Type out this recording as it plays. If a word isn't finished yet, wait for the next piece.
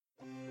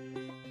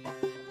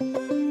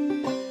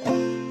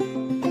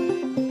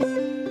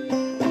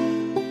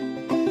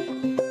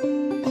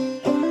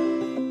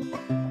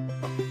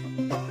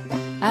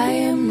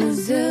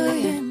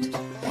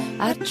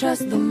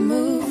trust the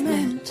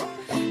movement.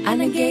 I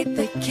negate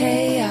the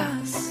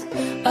chaos,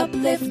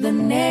 uplift the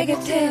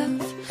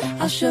negative.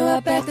 I'll show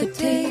up at the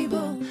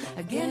table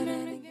again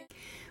and again.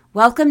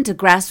 Welcome to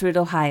Grassroot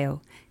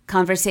Ohio,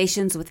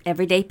 conversations with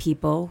everyday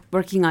people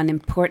working on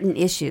important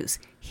issues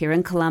here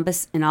in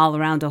Columbus and all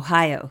around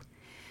Ohio.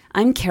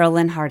 I'm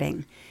Carolyn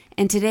Harding,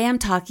 and today I'm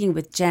talking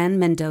with Jen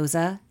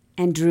Mendoza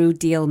and Drew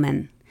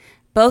Dielman,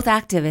 both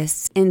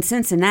activists in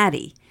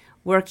Cincinnati,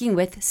 working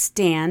with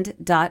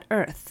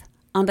Stand.Earth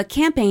on the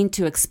campaign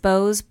to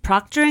expose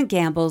Procter &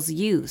 Gamble's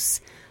use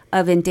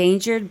of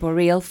endangered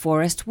boreal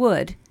forest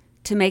wood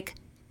to make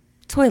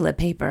toilet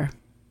paper.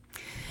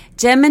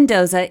 Jen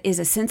Mendoza is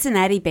a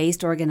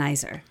Cincinnati-based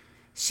organizer.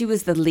 She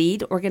was the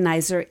lead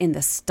organizer in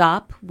the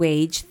Stop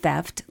Wage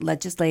Theft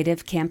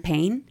legislative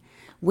campaign,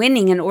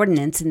 winning an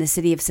ordinance in the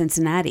city of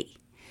Cincinnati.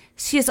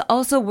 She has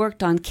also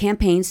worked on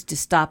campaigns to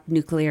stop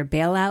nuclear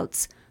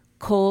bailouts,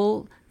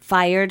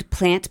 coal-fired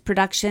plant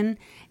production,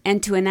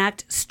 and to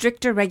enact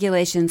stricter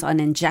regulations on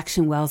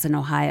injection wells in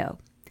Ohio.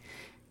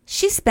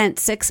 She spent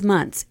 6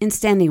 months in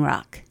Standing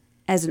Rock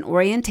as an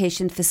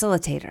orientation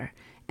facilitator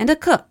and a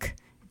cook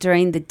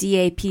during the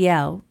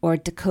DAPL, or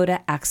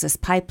Dakota Access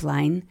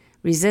Pipeline,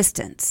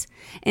 resistance,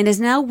 and is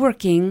now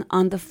working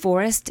on the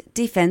Forest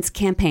Defense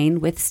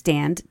Campaign with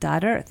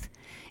Stand.Earth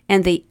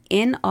and the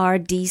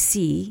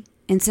NRDC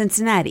in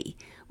Cincinnati,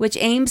 which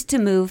aims to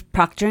move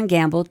Procter &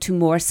 Gamble to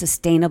more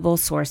sustainable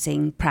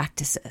sourcing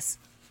practices.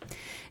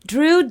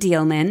 Drew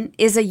Dielman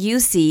is a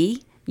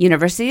UC,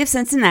 University of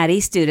Cincinnati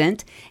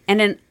student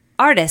and an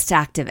artist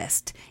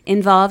activist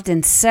involved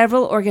in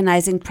several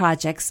organizing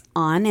projects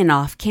on and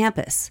off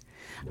campus.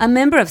 A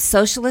member of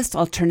Socialist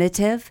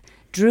Alternative,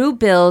 Drew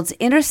builds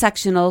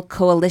intersectional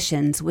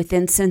coalitions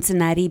within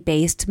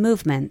Cincinnati-based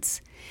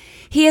movements.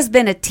 He has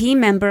been a team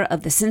member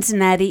of the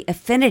Cincinnati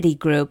Affinity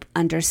Group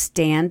under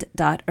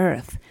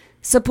Stand.Earth,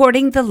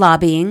 supporting the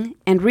lobbying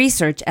and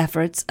research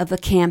efforts of the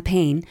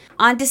campaign.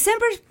 On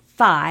December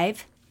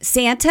 5,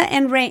 Santa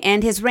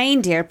and his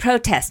reindeer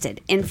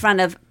protested in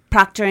front of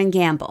Procter &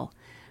 Gamble,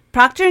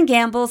 Procter &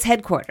 Gamble's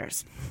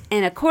headquarters.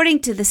 And according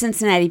to the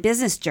Cincinnati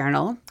Business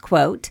Journal,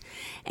 quote,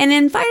 an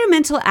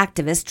environmental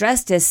activist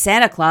dressed as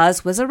Santa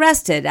Claus was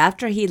arrested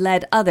after he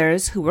led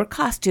others who were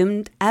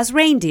costumed as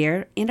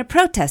reindeer in a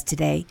protest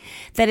today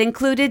that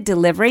included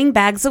delivering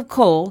bags of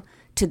coal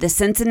to the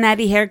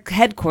Cincinnati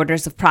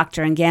headquarters of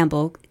Procter &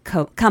 Gamble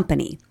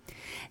Company.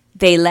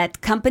 They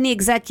let company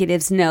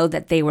executives know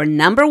that they were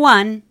number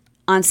one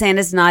on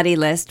Santa's naughty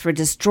list for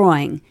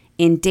destroying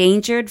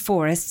endangered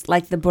forests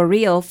like the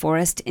boreal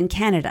forest in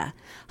Canada,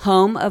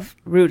 home of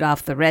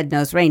Rudolph the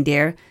Red-Nosed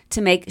Reindeer, to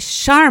make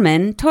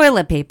Charmin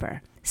toilet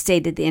paper,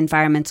 stated the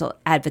environmental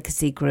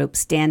advocacy group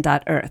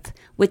Stand.Earth,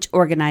 which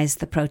organized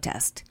the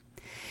protest.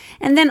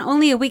 And then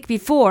only a week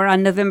before,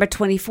 on November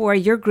 24,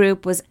 your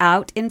group was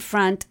out in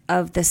front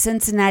of the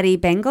Cincinnati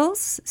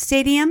Bengals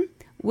Stadium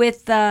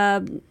with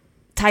the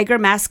tiger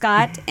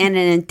mascot and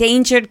an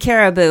endangered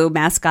caribou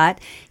mascot,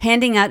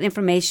 handing out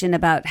information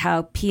about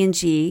how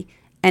P&G,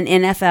 an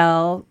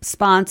NFL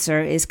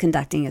sponsor, is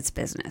conducting its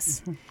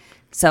business. Mm-hmm.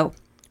 So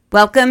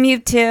welcome you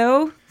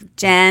two,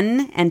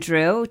 Jen and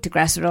Drew, to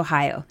Grassroot,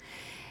 Ohio.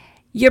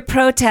 Your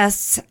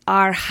protests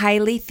are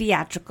highly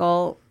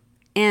theatrical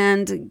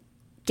and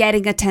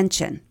getting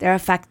attention. They're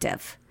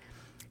effective.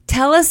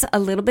 Tell us a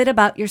little bit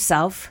about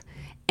yourself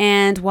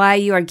and why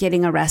you are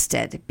getting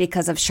arrested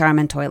because of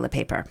Charmin toilet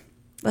paper.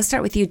 Let's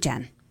start with you,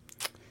 Jen.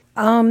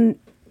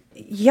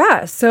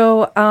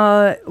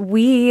 So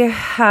we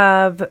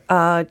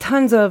have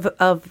tons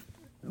of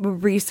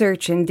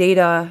research and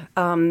data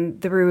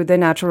through the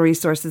Natural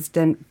Resources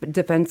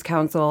Defense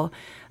Council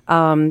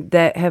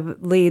that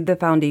have laid the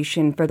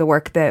foundation for the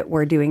work that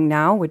we're doing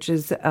now, which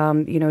is,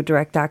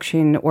 direct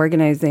action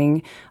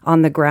organizing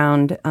on the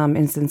ground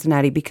in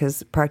Cincinnati,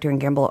 because Procter &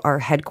 Gamble are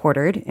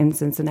headquartered in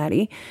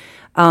Cincinnati.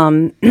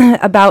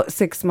 About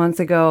 6 months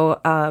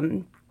ago,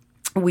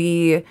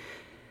 we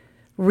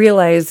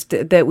realized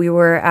that we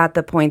were at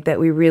the point that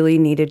we really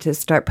needed to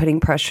start putting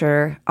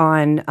pressure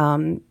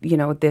on,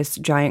 this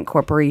giant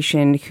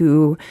corporation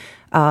who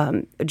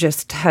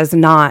just has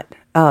not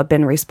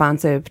been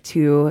responsive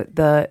to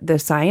the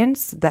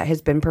science that has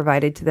been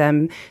provided to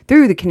them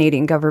through the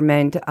Canadian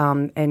government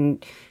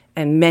and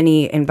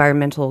many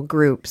environmental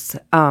groups.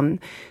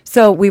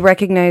 So we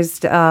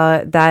recognized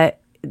that,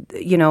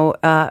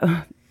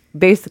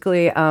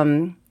 basically,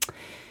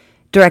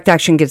 direct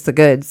action gets the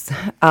goods,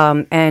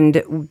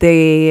 and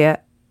they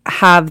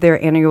have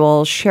their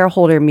annual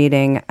shareholder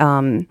meeting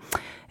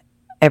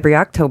every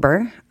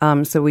October.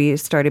 So we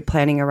started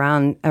planning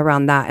around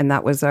that, and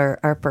that was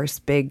our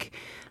first big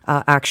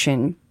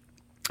action.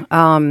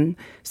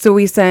 So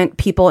we sent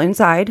people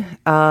inside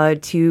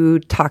to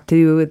talk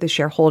to the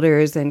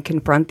shareholders and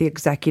confront the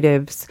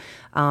executives,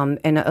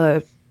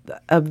 and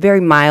a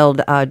very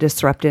mild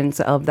disruptance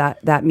of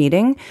that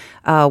meeting,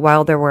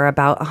 while there were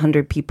about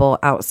 100 people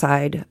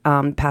outside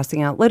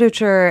passing out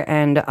literature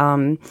and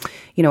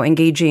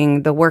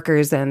engaging the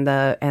workers and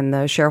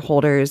the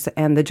shareholders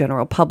and the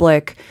general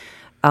public.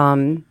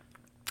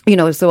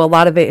 So a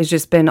lot of it has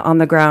just been on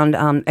the ground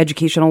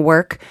educational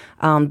work,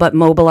 but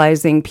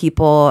mobilizing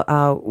people,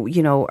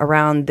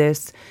 around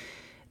this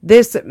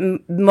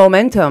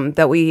momentum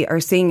that we are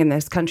seeing in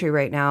this country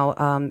right now,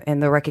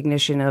 and the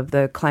recognition of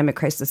the climate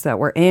crisis that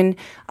we're in,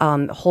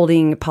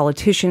 holding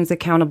politicians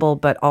accountable,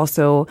 but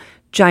also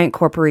giant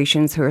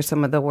corporations who are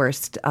some of the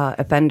worst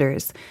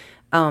offenders.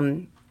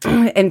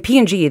 And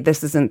P&G,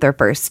 this isn't their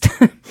first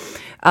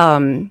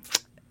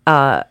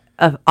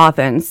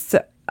offense.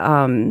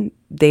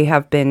 They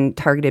have been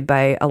targeted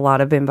by a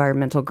lot of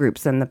environmental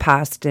groups in the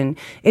past, and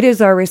it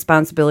is our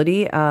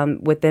responsibility,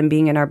 with them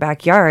being in our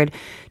backyard,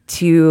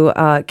 to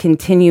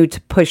continue to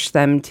push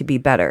them to be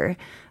better.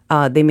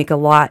 They make a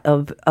lot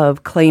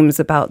of claims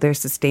about their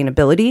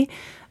sustainability.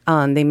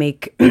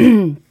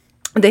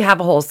 They have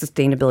a whole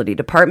sustainability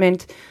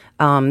department.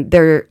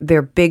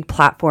 Their big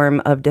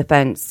platform of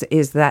defense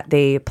is that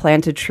they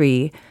plant a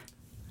tree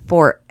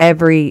for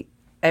every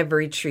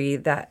tree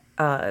that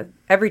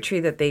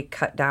they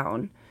cut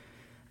down.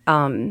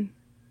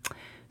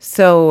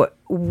 So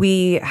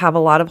we have a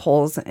lot of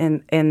holes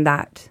in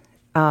that.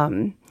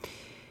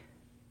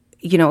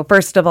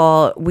 First of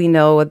all, we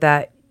know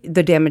that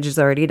the damage is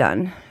already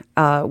done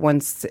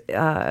once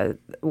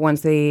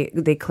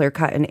they clear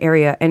cut an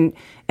area. And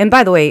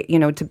by the way,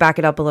 to back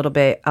it up a little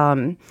bit,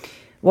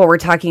 what we're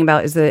talking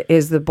about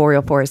is the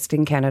boreal forest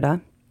in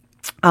Canada.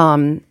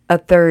 A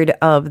third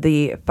of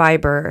the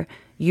fiber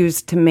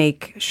used to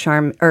make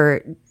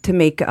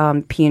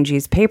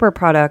P&G's paper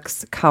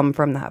products come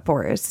from that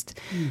forest.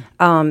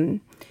 There are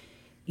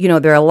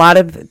a lot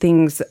of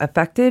things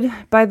affected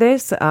by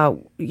this.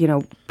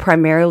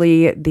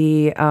 Primarily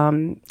the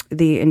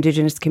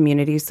indigenous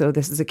communities. So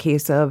this is a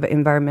case of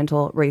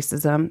environmental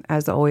racism,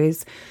 as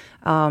always.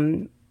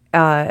 The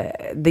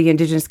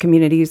indigenous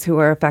communities who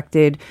are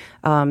affected,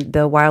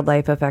 the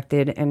wildlife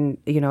affected, and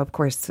of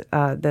course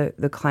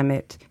the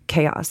climate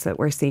chaos that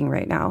we're seeing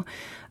right now.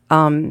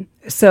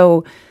 This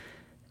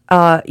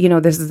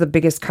is the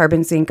biggest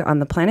carbon sink on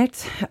the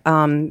planet.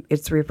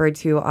 It's referred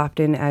to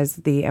often as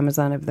the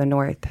Amazon of the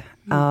North.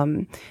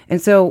 And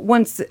so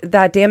once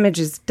that damage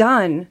is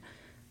done,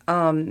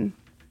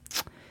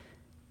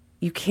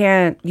 you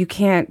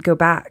can't go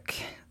back.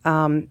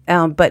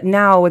 But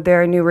now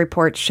there are new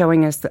reports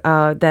showing us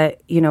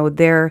that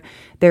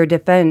their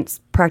defense,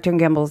 Procter &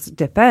 Gamble's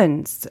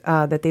defense,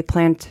 that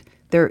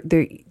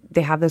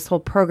they have this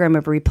whole program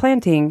of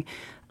replanting.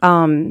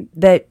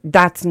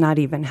 That's not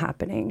even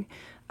happening.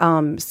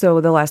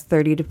 So the last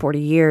 30 to 40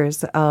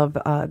 years of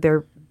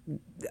their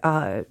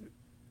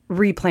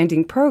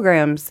replanting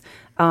programs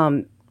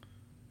are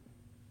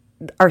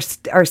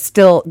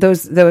still,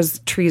 those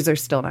trees are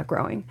still not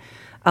growing.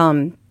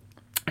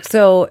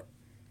 So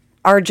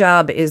our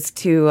job is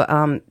to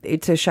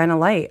shine a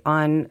light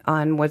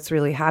on what's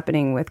really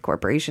happening with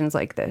corporations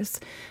like this.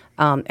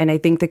 And I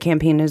think the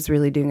campaign is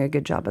really doing a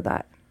good job of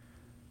that.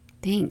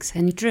 Thanks.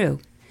 And Drew,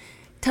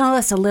 tell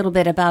us a little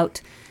bit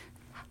about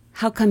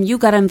how come you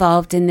got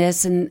involved in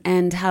this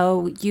and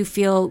how you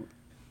feel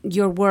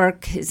your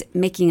work is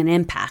making an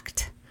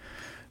impact.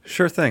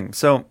 Sure thing.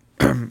 So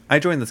I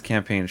joined this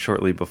campaign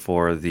shortly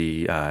before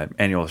the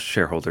annual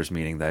shareholders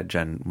meeting that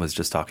Jen was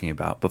just talking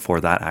about,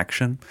 before that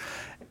action.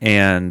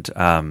 And,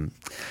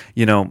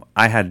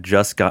 I had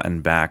just gotten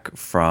back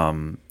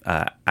from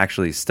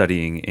actually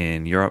studying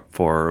in Europe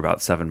for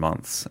about 7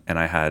 months. And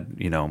I had,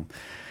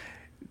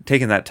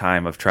 taken that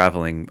time of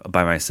traveling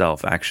by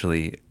myself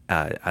actually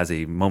as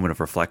a moment of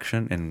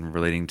reflection and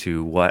relating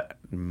to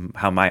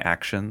how my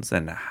actions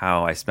and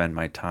how I spend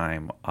my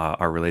time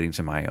are relating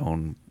to my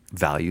own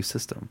value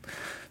system.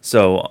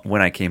 So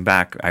when I came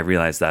back, I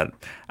realized that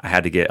I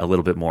had to get a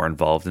little bit more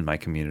involved in my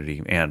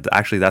community. And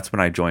actually, that's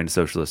when I joined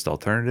Socialist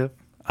Alternative,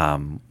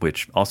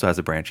 which also has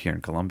a branch here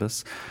in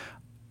Columbus.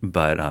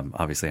 But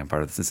obviously, I'm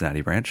part of the Cincinnati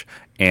branch.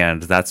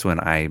 And that's when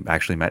I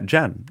actually met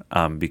Jen,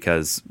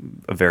 because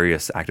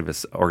various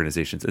activist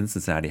organizations in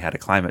Cincinnati had a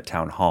climate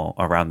town hall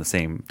around the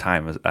same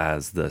time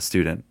as the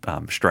student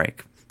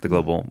strike, the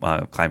global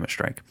climate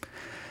strike.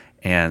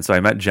 And so I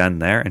met Jen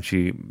there, and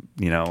she,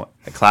 a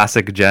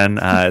classic Jen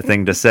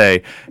thing to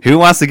say, who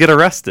wants to get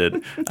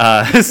arrested?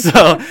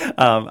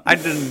 I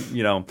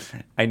didn't,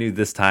 I knew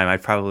this time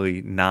I'd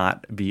probably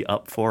not be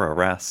up for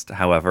arrest.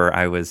 However,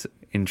 I was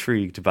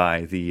intrigued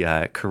by the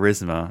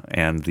charisma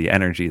and the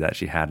energy that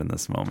she had in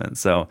this moment.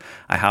 So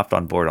I hopped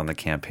on board on the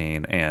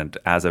campaign, and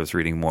as I was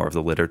reading more of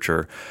the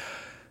literature,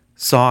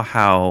 saw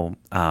how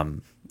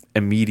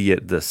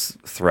immediate this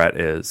threat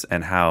is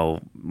and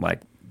how,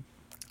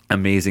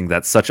 amazing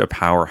that such a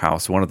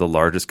powerhouse, one of the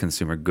largest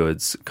consumer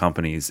goods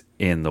companies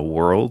in the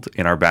world,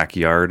 in our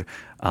backyard,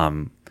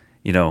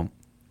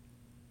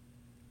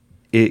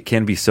 it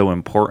can be so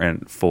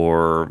important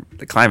for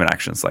the climate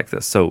actions like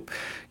this. So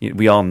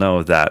we all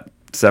know that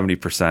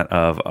 70%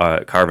 of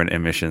carbon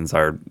emissions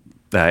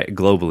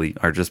globally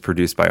are just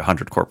produced by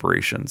 100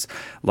 corporations.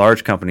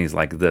 Large companies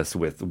like this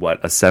with a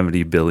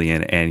 $70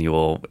 billion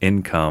annual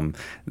income,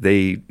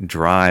 they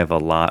drive a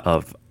lot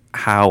of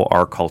how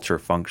our culture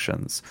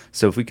functions.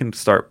 So if we can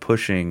start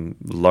pushing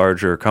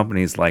larger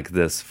companies like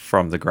this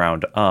from the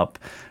ground up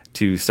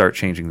to start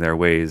changing their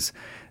ways,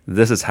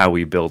 this is how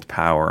we build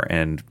power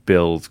and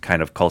build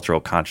kind of cultural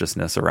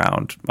consciousness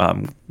around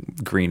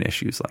green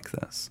issues like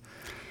this.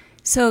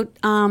 So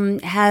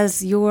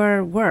has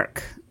your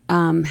work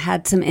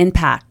had some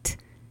impact?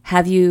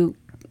 Have you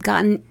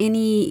gotten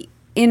any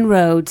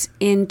inroads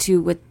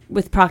into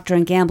with Procter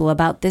 & Gamble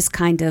about this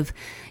kind of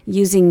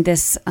using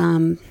this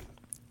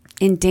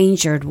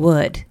endangered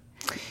wood?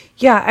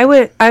 Yeah,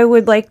 I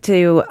would like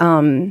to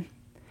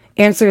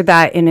answer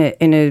that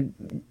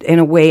in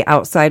a way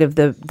outside of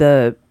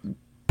the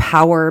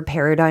power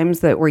paradigms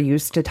that we're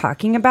used to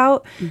talking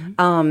about.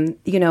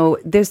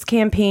 Mm-hmm. This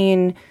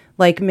campaign,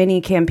 like many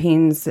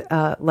campaigns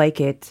like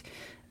it,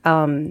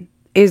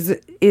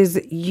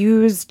 is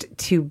used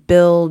to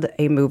build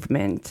a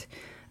movement.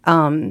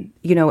 And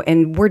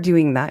we're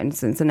doing that in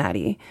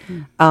Cincinnati.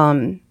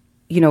 Mm.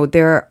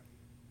 There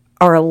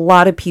are a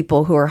lot of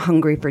people who are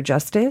hungry for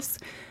justice,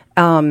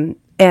 and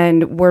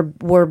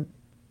we're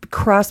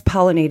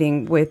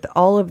cross-pollinating with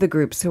all of the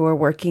groups who are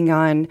working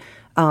on,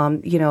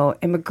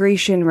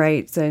 immigration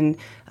rights and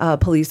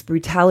police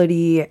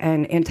brutality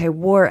and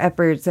anti-war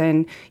efforts,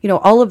 and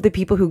all of the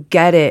people who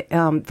get it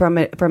from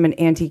an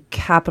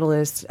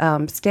anti-capitalist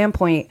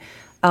standpoint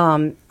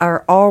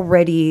are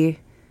already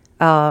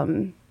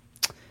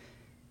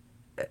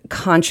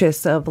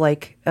conscious of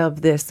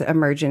this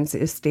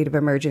state of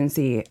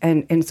emergency,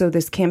 and so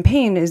this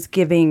campaign is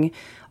giving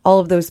all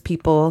of those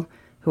people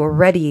who are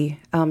ready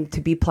to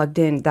be plugged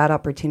in that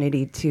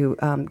opportunity to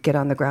get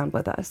on the ground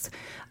with us.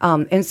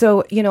 And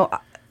so,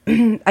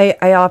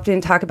 I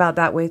often talk about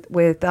that with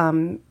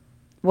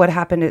what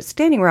happened at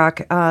Standing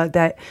Rock,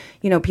 that,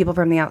 people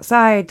from the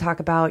outside talk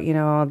about,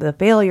 the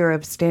failure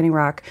of Standing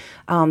Rock.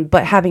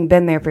 But having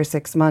been there for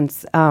 6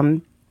 months,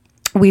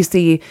 we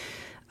see,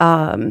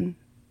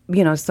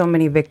 so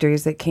many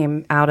victories that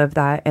came out of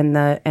that, and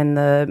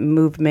the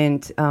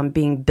movement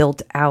being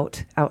built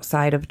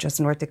outside of just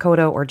North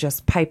Dakota or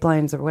just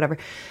pipelines or whatever.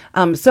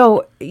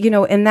 So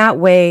in that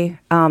way,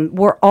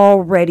 we're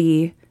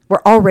already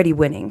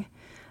winning.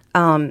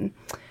 And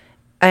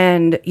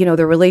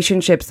the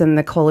relationships and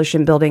the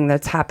coalition building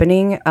that's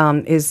happening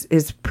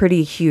is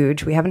pretty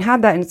huge. We haven't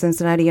had that in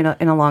Cincinnati in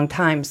a long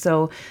time,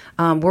 so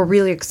we're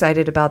really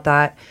excited about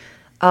that.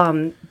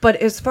 But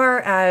as far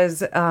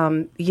as,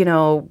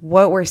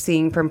 what we're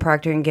seeing from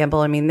Procter & Gamble,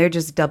 I mean, they're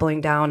just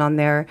doubling down on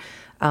their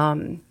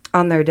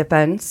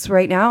defense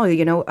right now,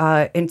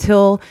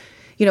 until,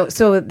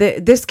 so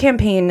this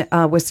campaign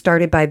was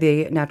started by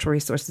the Natural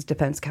Resources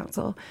Defense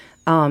Council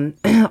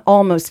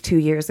almost 2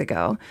 years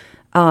ago.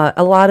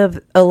 A lot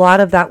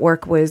of that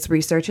work was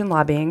research and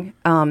lobbying.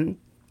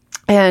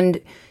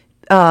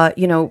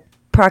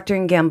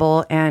 Procter &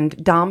 Gamble and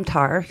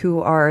Domtar, who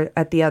are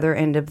at the other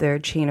end of their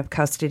chain of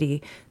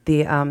custody,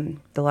 the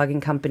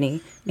logging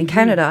company in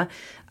Canada,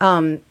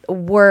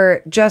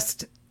 were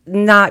just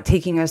not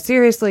taking us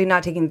seriously,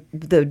 not taking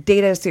the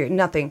data seriously,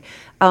 nothing.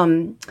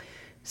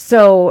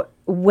 So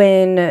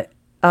when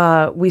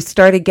we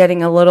started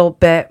getting a little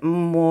bit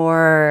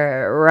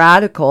more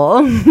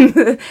radical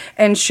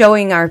and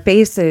showing our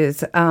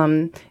faces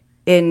in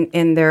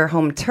their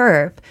home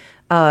turf,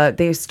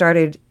 they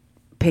started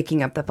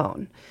picking up the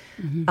phone.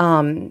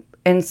 Mm-hmm.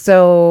 And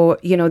so,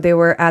 they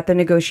were at the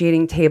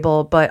negotiating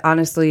table, but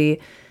honestly,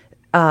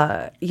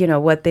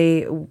 what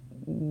they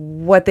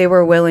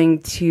were willing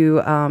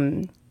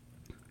to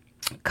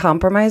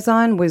compromise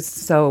on was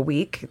so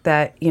weak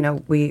that,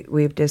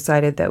 we've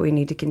decided that we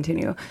need to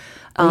continue.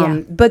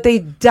 But they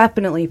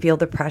definitely feel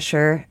the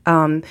pressure.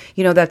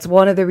 That's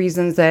one of the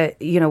reasons that,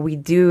 we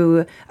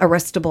do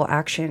arrestable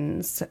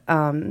actions,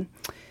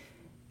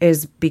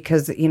 is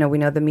because, we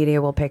know the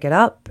media will pick it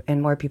up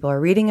and more people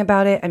are reading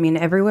about it. I mean,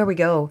 everywhere we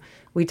go,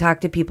 we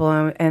talk to people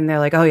and they're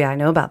like, oh yeah, I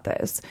know about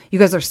this. You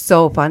guys are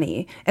so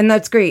funny. And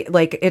that's great.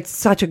 Like, it's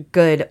such a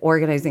good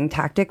organizing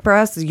tactic for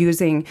us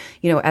using,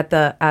 at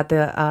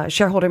the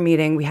shareholder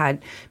meeting, we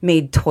had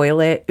made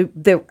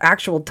the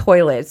actual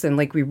toilets, and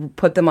we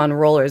put them on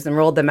rollers and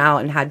rolled them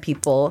out and had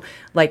people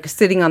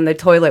sitting on the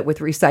toilet with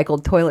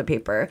recycled toilet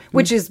paper,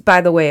 which is,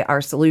 by the way, our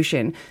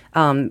solution.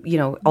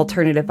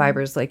 Alternative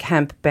fibers like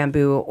hemp,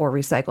 bamboo, or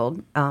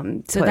recycled.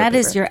 So that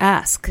is your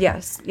ask.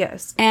 Yes.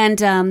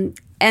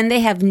 And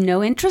they have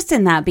no interest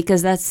in that,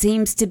 because that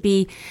seems to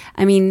be,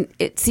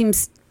 it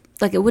seems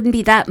like it wouldn't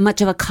be that much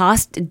of a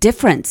cost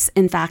difference.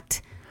 In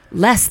fact,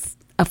 less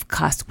of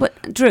cost.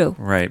 What, Drew?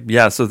 Right.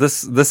 Yeah. So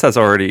this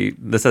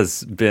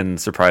has been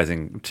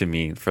surprising to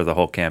me for the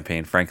whole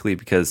campaign, frankly,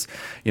 because,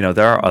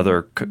 there are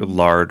other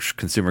large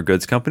consumer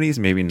goods companies,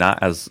 maybe not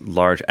as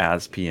large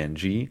as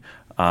P&G,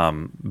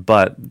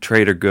 but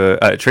Trader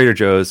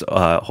Joe's,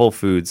 Whole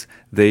Foods,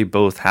 they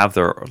both have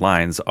their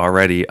lines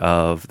already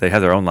they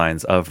have their own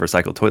lines of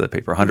recycled toilet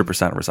paper, 100%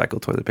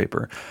 recycled toilet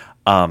paper.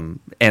 And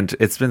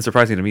it's been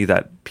surprising to me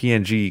that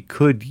P&G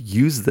could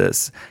use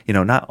this.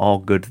 Not all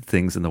good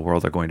things in the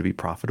world are going to be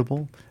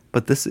profitable,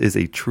 but this is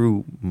a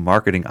true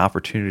marketing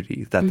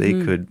opportunity that they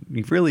could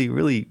really,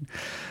 really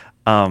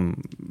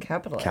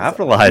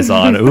capitalize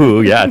on.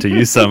 Ooh, yeah, to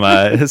use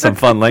some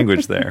fun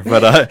language there.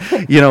 But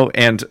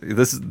and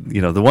this is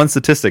the one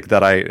statistic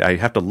that I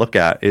have to look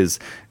at is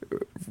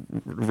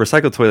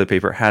recycled toilet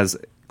paper has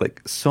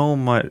like so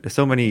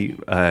many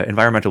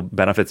environmental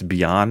benefits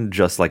beyond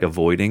just like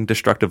avoiding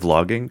destructive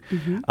logging.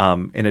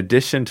 In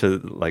addition to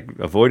like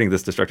avoiding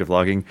this destructive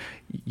logging,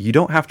 you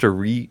don't have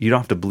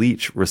to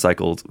bleach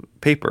recycled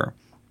paper.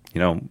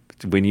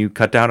 When you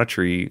cut down a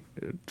tree,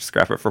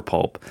 scrap it for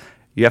pulp,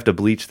 you have to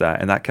bleach that,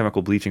 and that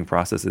chemical bleaching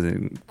process is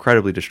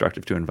incredibly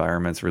destructive to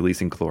environments,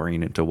 releasing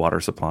chlorine into water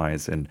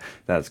supplies, and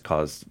that's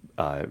caused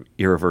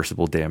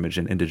irreversible damage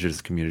in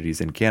indigenous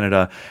communities in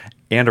Canada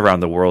and around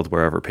the world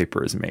wherever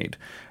paper is made.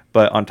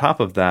 But on top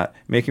of that,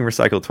 making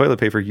recycled toilet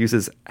paper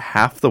uses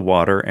half the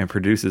water and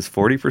produces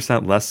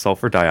 40% less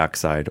sulfur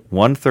dioxide,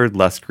 1/3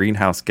 less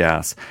greenhouse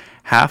gas,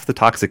 half the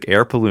toxic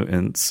air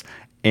pollutants,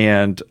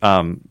 and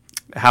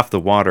half the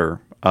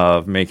water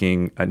of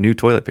making a new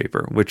toilet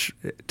paper, which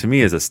to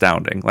me is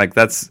astounding. Like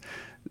that's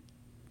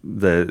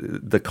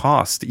the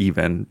cost,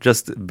 even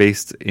just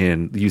based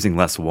in using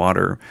less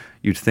water,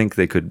 you'd think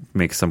they could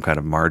make some kind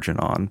of margin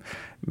on.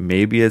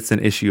 Maybe it's an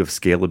issue of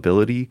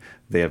scalability.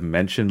 They have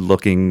mentioned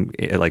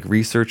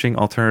researching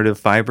alternative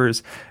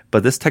fibers,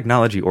 but this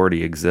technology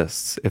already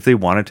exists. If they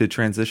wanted to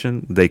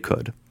transition, they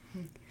could.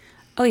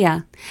 Oh,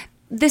 yeah.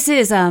 This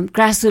is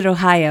Grassroot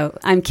Ohio.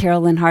 I'm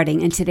Carolyn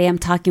Harding, and today I'm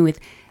talking with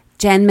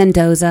Jen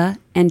Mendoza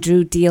and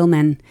Drew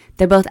Dielman.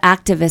 They're both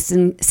activists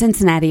in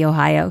Cincinnati,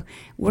 Ohio,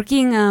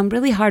 working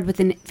really hard with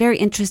a very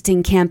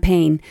interesting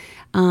campaign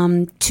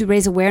to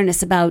raise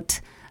awareness about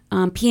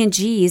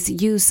P&G's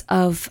use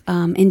of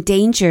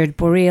endangered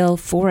boreal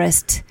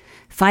forest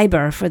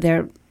fiber for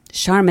their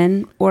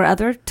Charmin or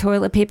other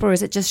toilet paper, or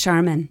is it just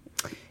Charmin?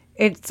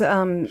 It's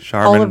Charmin.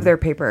 all of their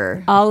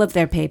paper. All of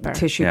their paper.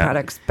 Tissue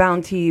products.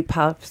 Bounty,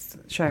 Puffs,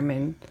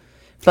 Charmin.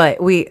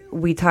 But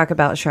we talk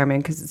about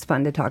Charmin because it's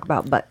fun to talk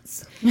about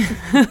butts.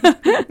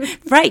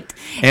 Right.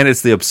 And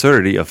it's the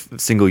absurdity of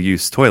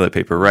single-use toilet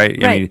paper, right?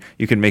 Right. I mean,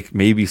 you can make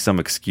maybe some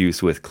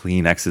excuse with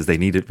Kleenexes. They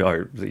need to,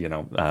 or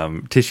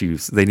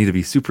tissues. They need to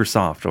be super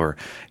soft, or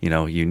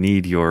you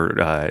need your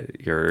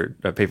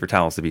paper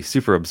towels to be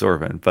super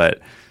absorbent. But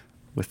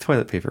with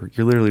toilet paper,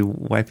 you're literally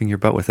wiping your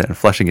butt with it and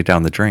flushing it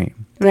down the drain.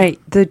 Right.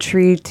 The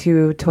tree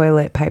to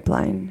toilet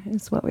pipeline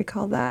is what we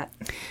call that.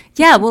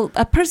 Yeah, well,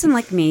 a person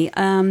like me,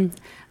 I'm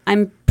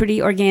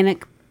pretty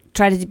organic,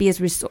 try to be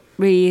as resourceful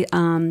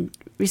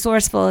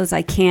as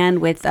I can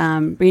with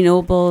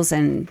renewables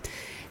and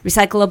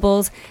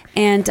recyclables.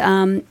 And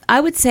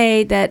I would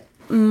say that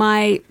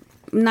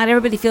not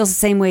everybody feels the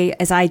same way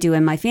as I do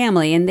in my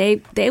family, and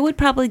they would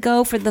probably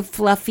go for the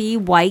fluffy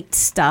white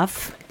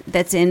stuff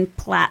that's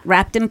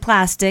wrapped in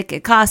plastic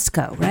at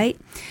Costco, right?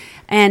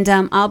 And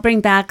I'll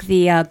bring back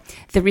the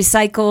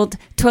recycled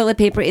toilet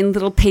paper in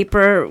little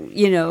paper,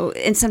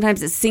 and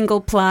sometimes it's single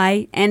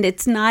ply, and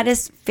it's not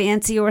as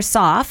fancy or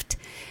soft,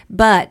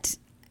 but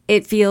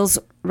it feels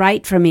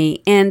right for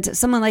me. And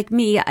someone like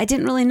me, I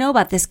didn't really know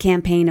about this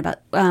campaign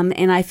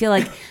and I feel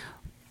like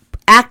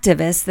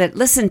activists that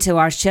listen to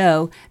our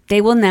show, they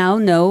will now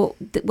know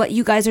what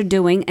you guys are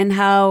doing and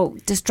how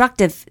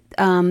destructive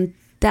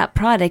that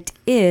product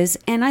is.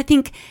 And I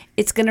think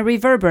it's going to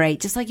reverberate.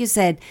 Just like you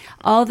said,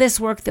 all this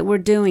work that we're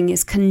doing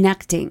is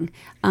connecting.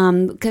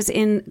 Because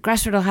in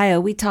Grassroot Ohio,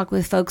 we talk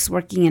with folks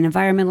working in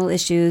environmental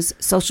issues,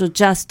 social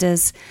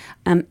justice,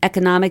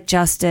 economic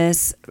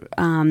justice,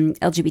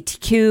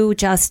 LGBTQ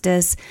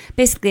justice,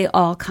 basically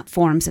all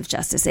forms of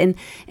justice. And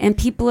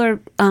people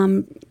are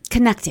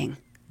connecting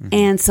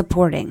and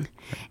supporting.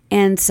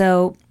 And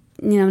so,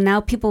 now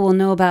people will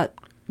know about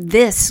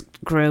this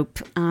group,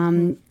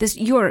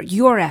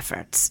 your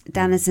efforts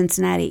down in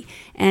Cincinnati,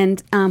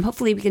 and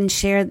hopefully we can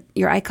share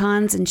your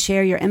icons and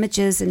share your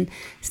images and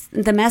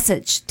the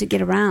message to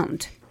get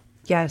around.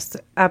 Yes,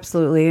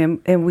 absolutely,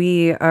 and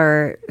we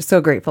are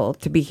so grateful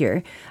to be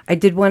here. I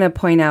did want to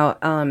point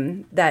out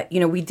that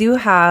we do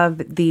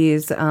have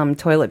these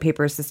toilet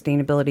paper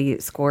sustainability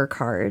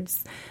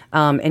scorecards,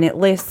 and it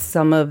lists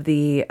some of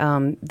the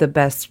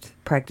best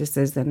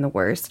practices and the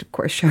worst. Of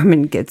course,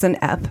 Charmin gets an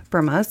F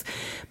from us,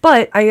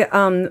 but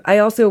I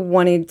also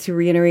wanted to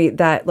reiterate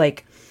that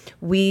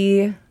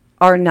we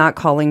are not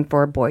calling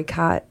for a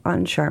boycott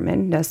on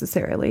Charmin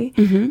necessarily.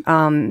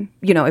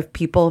 If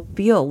people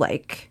feel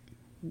like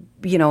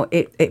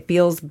it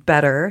feels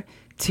better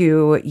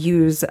to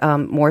use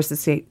more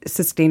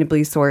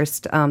sustainably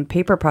sourced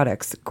paper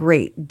products,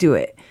 great, do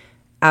it.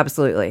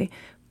 Absolutely.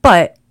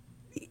 But,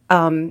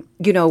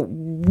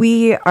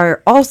 we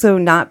are also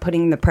not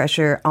putting the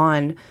pressure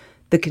on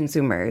the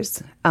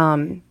consumers.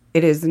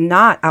 It is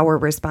not our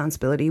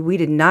responsibility. We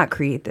did not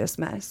create this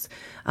mess.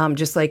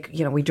 Just like,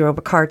 we drove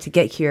a car to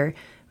get here.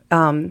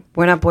 We're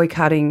not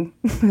boycotting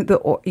the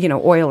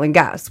oil and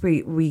gas.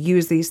 We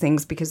use these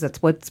things because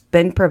that's what's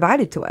been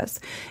provided to us.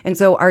 And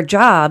so our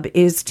job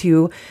is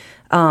to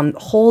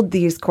hold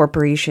these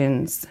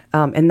corporations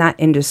and that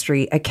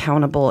industry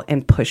accountable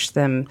and push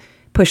them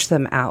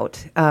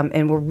out.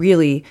 And we're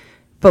really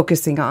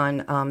focusing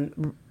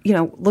on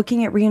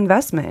looking at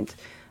reinvestment.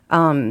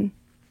 and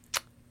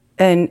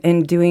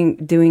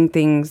doing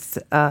things,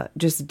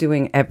 just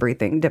doing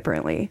everything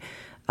differently.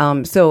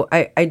 So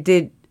I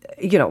did,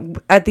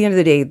 at the end of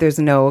the day, there's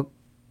no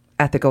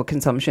ethical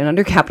consumption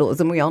under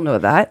capitalism. We all know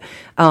that.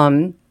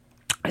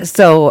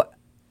 So,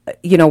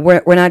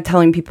 we're not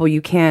telling people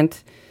you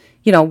can't,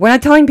 we're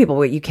not telling people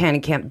what you can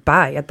and can't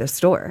buy at the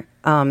store.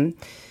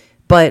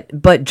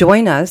 But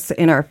join us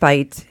in our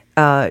fight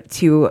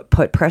to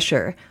put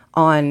pressure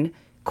on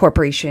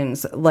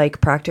corporations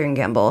like Procter &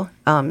 Gamble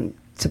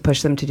to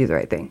push them to do the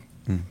right thing.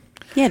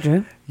 Yeah,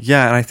 Drew.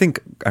 Yeah, and I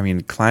think,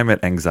 climate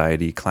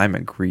anxiety,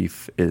 climate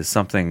grief is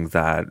something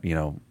that,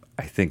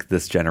 I think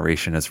this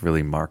generation is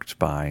really marked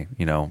by.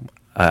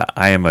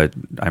 I'm a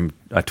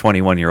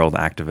 21-year-old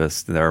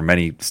activist. There are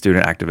many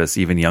student activists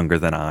even younger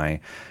than I.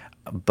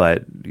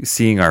 But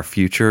seeing our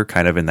future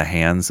kind of in the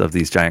hands of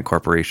these giant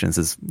corporations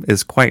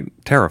is quite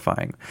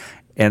terrifying.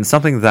 And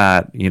something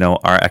that,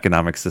 our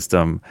economic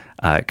system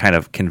kind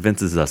of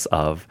convinces us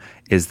of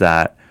is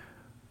that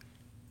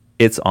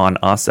it's on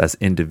us as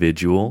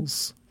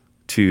individuals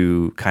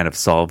to kind of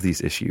solve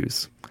these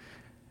issues.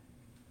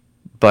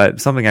 But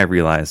something I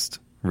realized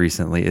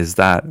recently is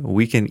that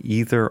we can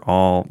either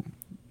all,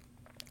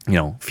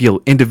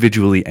 feel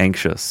individually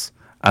anxious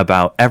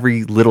about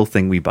every little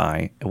thing we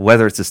buy,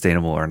 whether it's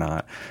sustainable or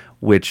not,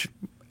 which,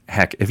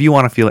 heck, if you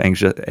want to feel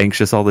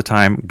anxious all the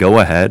time, go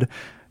ahead.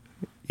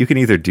 You can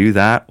either do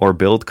that or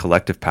build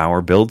collective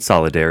power, build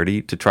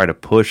solidarity to try to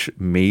push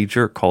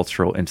major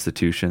cultural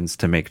institutions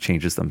to make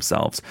changes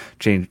themselves,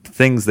 change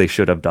things they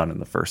should have done in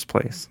the first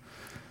place.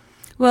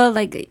 Well,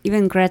 like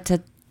even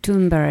Greta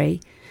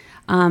Thunberg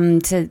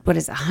said,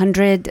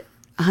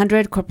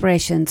 100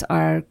 corporations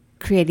are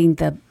creating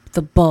the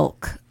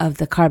bulk of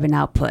the carbon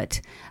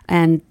output,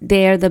 and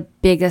they're the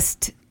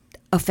biggest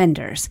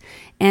offenders.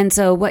 And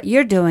so what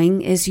you're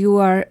doing is you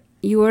are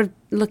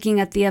looking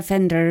at the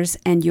offenders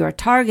and you're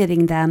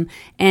targeting them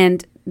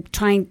and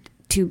trying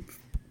to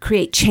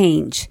create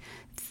change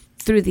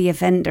through the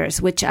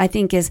offenders, which I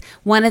think is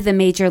one of the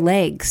major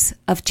legs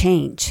of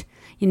change,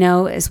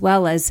 as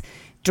well as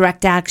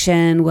direct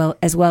action,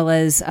 as well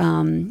as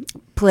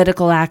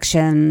political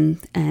action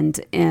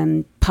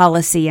and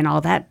policy and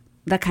all that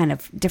kind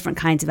of different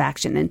kinds of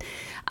action. And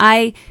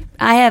I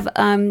have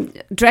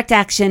direct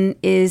action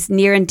is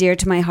near and dear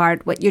to my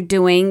heart. What you're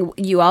doing,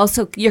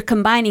 you're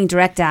combining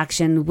direct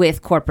action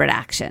with corporate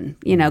action,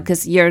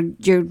 because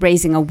you're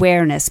raising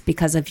awareness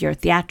because of your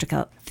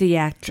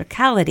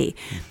theatricality.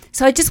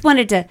 So I just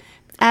wanted to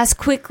ask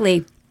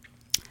quickly,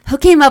 who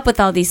came up with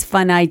all these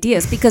fun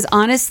ideas? Because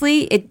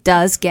honestly, it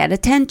does get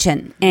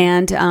attention,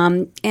 and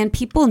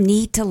people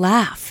need to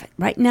laugh.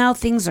 Right now,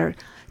 things are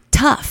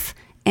tough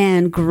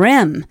and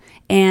grim,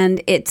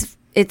 and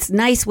it's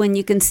nice when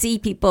you can see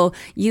people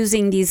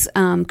using these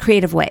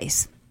creative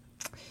ways.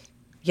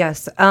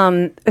 Yes.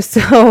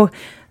 So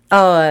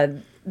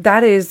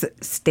that is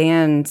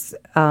Stan's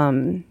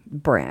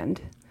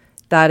brand.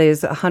 That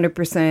is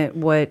 100%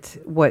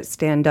 what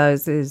Stan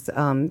does is,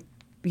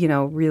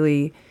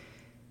 really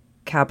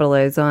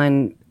capitalize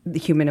on the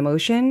human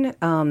emotion.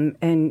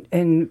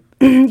 And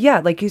yeah,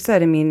 like you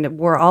said,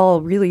 we're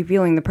all really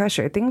feeling the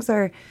pressure. Things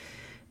are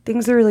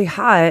really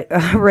hot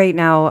right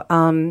now.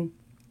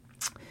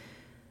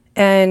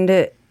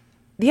 And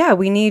yeah,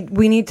 we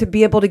need to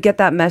be able to get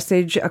that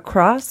message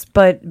across,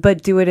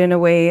 but do it in a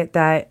way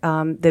that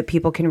that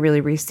people can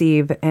really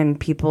receive, and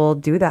people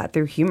do that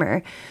through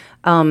humor.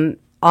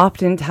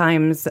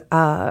 Oftentimes,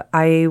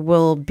 I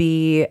will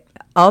be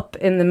up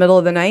in the middle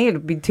of the night.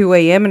 It'll be 2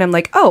 a.m. and I'm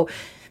like, oh,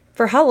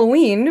 for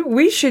Halloween,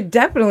 we should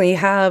definitely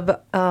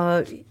have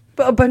a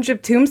bunch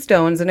of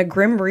tombstones and a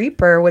Grim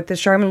Reaper with the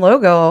Charmin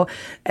logo,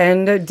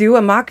 and do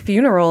a mock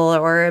funeral,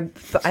 or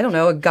I don't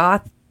know, a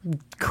goth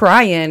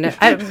crying,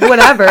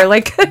 whatever.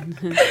 Like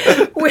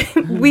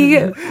we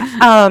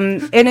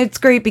and it's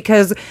great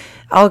because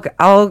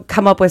I'll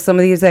come up with some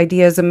of these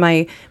ideas, and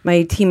my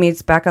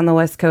teammates back on the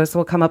West Coast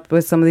will come up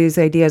with some of these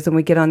ideas, and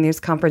we get on these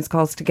conference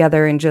calls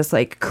together and just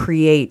like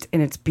create,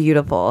 and it's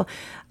beautiful.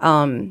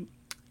 And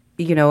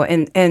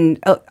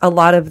a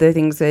lot of the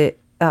things that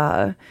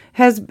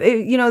has,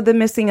 the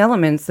missing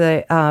elements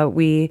that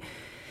we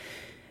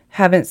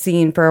haven't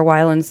seen for a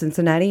while in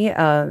Cincinnati.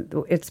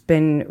 It's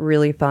been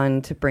really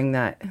fun to bring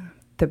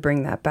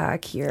that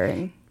back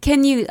here.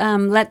 Can you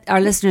let our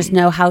listeners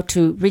know how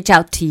to reach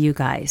out to you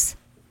guys?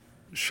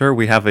 Sure.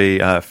 We have a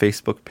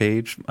Facebook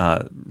page,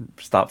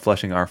 Stop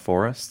Flushing Our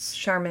Forests.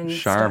 Charmin,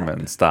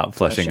 Stop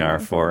Flushing Our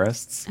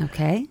Forests.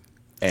 Okay.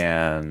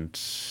 And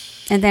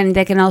then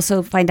they can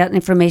also find out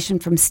information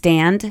from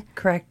Stand.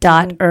 Correct.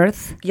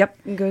 .earth. Yep.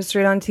 Go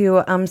straight on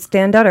to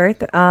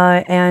Stand.earth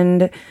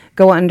and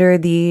go under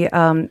the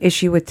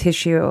issue with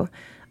tissue.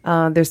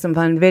 There's some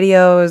fun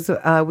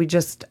videos. We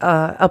just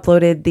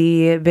uploaded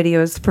the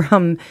videos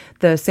from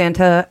the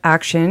Santa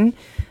Action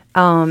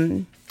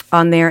on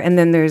there. And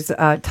then there's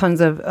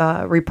tons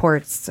of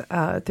reports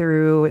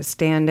through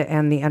Stand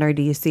and the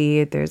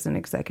NRDC. There's an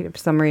executive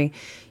summary.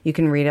 You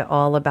can read it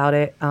all about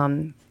it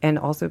and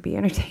also be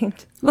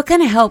entertained. What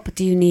kind of help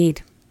do you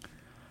need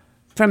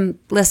from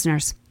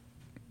listeners?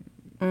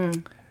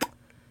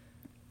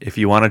 If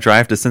you want to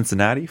drive to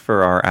Cincinnati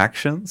for our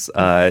actions,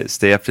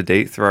 stay up to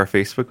date through our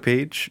Facebook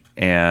page.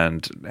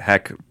 And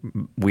heck,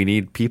 we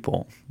need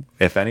people,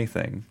 if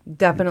anything.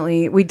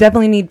 Definitely. We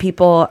definitely need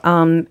people.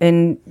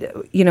 And,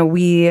 you know,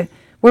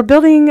 we're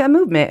building a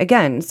movement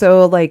again.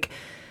 So, like,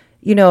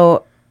 you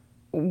know,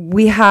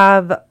 we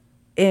have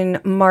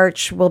in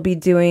March, we'll be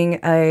doing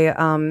a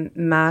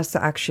mass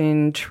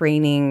action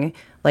training,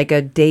 like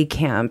a day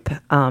camp.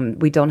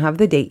 We don't have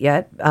the date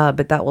yet,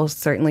 but that will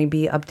certainly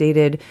be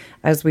updated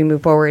as we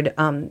move forward,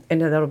 and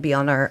that'll be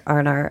on our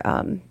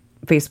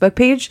Facebook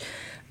page.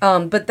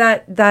 But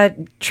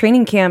that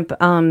training camp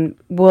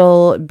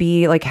will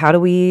be like, how do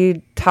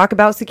we talk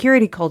about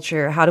security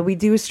culture? How do we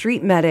do a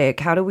street medic?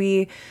 How do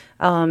we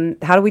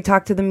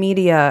talk to the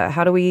media?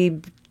 How do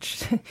we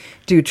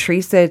do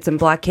tree sits and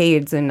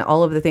blockades and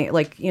all of the things,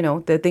 like, you know,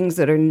 the things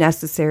that are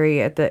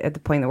necessary at the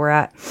point that we're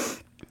at.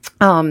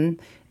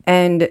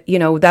 And, you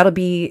know, that'll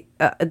be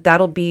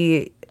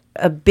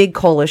a big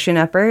coalition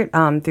effort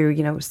through,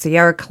 you know,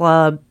 Sierra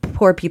Club,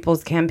 Poor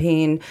People's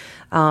Campaign,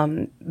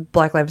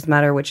 Black Lives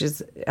Matter, which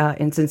is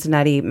in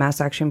Cincinnati, Mass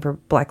Action for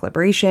Black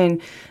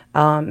Liberation,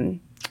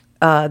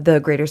 the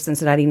Greater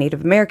Cincinnati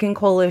Native American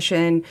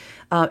Coalition,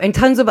 and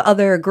tons of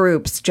other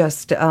groups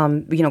just,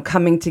 you know,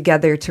 coming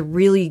together to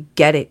really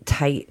get it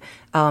tight.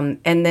 And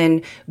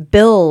then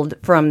build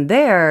from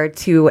there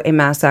to a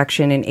mass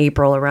action in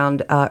April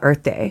around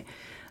Earth Day.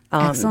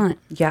 Excellent.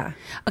 Yeah.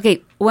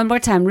 Okay, one more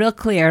time, real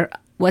clear.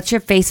 What's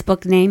your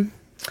Facebook name?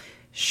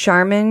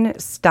 Charmin,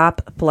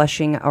 Stop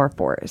Flushing Our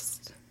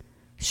Forest.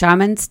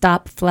 Charmin,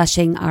 Stop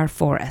Flushing Our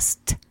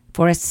Forest.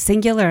 Forest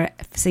singular,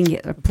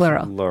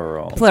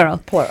 plural.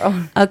 Plural.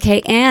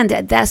 Okay, and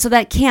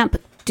that camp,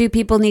 do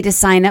people need to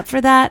sign up for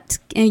that?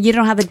 And you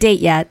don't have a date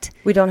yet.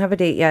 We don't have a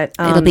date yet.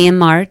 It'll be in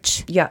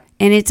March. Yeah.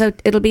 And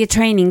it'll be a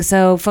training,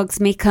 so folks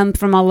may come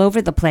from all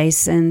over the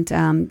place, and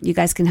you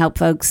guys can help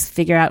folks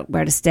figure out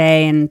where to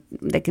stay, and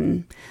they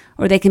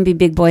can be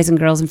big boys and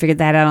girls and figure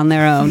that out on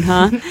their own,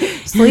 huh?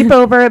 Sleep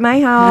over at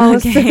my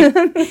house. Okay.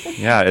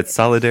 Yeah, it's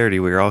solidarity.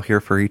 We're all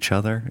here for each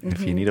other. Mm-hmm.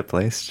 If you need a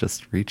place,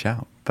 just reach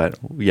out. But,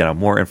 you know,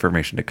 more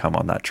information to come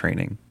on that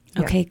training.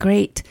 Okay,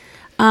 great.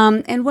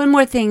 And one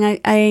more thing,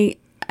 I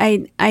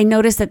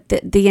noticed that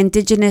the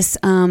indigenous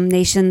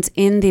nations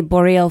in the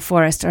boreal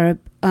forest are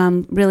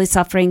really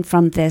suffering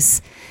from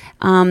this,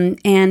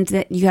 and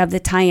that you have the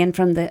tie-in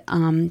from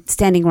the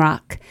Standing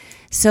Rock.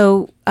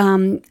 So,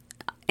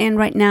 and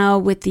right now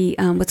with the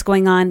what's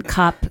going on,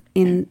 COP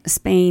in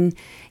Spain,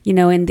 you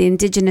know, and the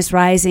indigenous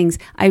risings,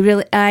 I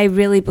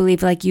really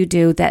believe, like you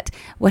do, that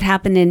what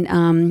happened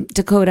in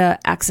Dakota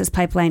Access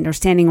Pipeline or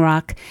Standing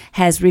Rock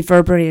has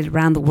reverberated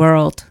around the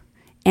world,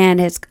 and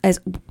has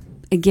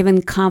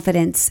given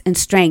confidence and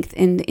strength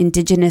in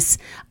indigenous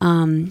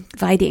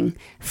fighting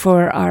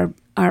for our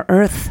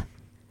earth.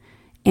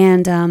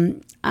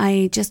 And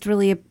I just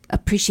really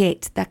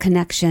appreciate that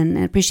connection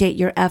and appreciate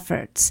your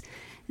efforts,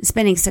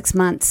 spending 6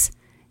 months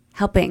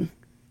helping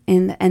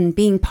and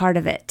being part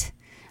of it.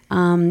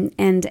 And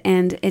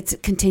it's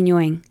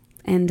continuing.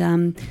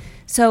 And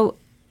so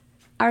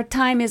our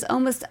time is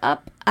almost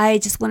up. I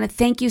just want to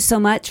thank you so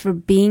much for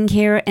being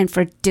here and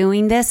for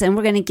doing this. And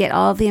we're going to get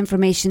all the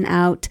information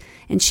out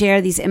and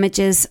share these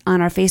images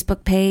on our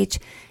Facebook page.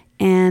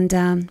 And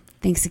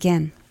thanks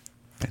again.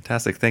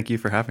 Fantastic. Thank you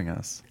for having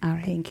us. All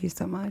right. Thank you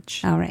so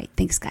much. All right.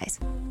 Thanks, guys.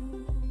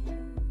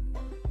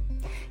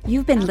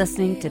 You've been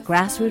listening to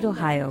Grassroot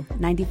Ohio,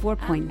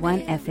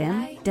 94.1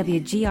 FM,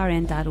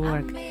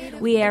 WGRN.org.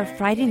 We air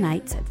Friday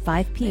nights at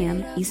 5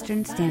 p.m.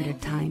 Eastern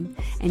Standard Time,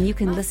 and you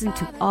can listen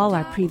to all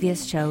our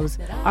previous shows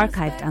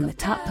archived on the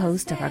top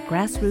post of our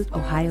Grassroot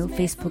Ohio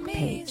Facebook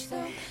page.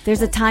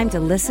 There's a time to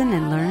listen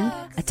and learn,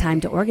 a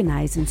time to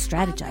organize and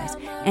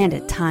strategize, and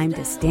a time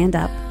to stand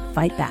up,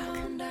 fight back.